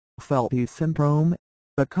Felty syndrome,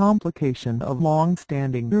 a complication of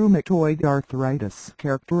long-standing rheumatoid arthritis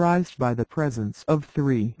characterized by the presence of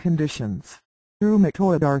three conditions: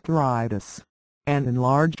 rheumatoid arthritis, an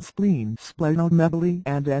enlarged spleen, splenomegaly,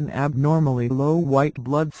 and an abnormally low white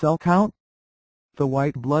blood cell count. The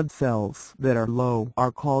white blood cells that are low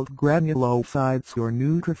are called granulocytes or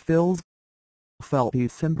neutrophils. Felty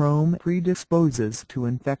syndrome predisposes to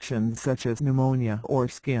infections such as pneumonia or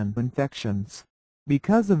skin infections,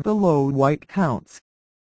 because of the low white counts.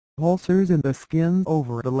 Ulcers in the skin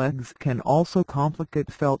over the legs can also complicate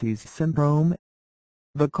Felty syndrome.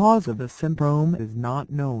 The cause of the syndrome is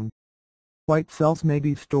not known. White cells may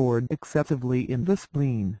be stored excessively in the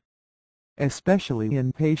spleen, especially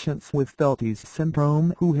in patients with Felty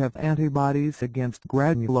syndrome who have antibodies against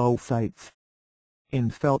granulocytes.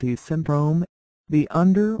 In Felty syndrome, the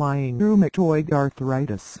underlying rheumatoid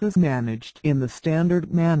arthritis is managed in the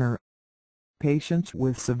standard manner. Patients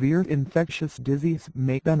with severe infectious disease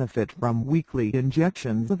may benefit from weekly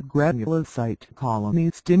injections of granulocyte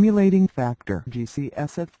colony-stimulating factor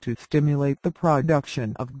 (GCSF) to stimulate the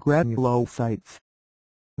production of granulocytes.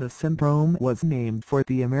 The syndrome was named for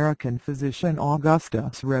the American physician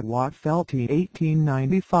Augustus Redwatt Felty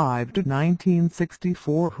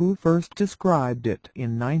 (1895–1964), who first described it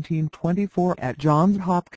in 1924 at Johns Hopkins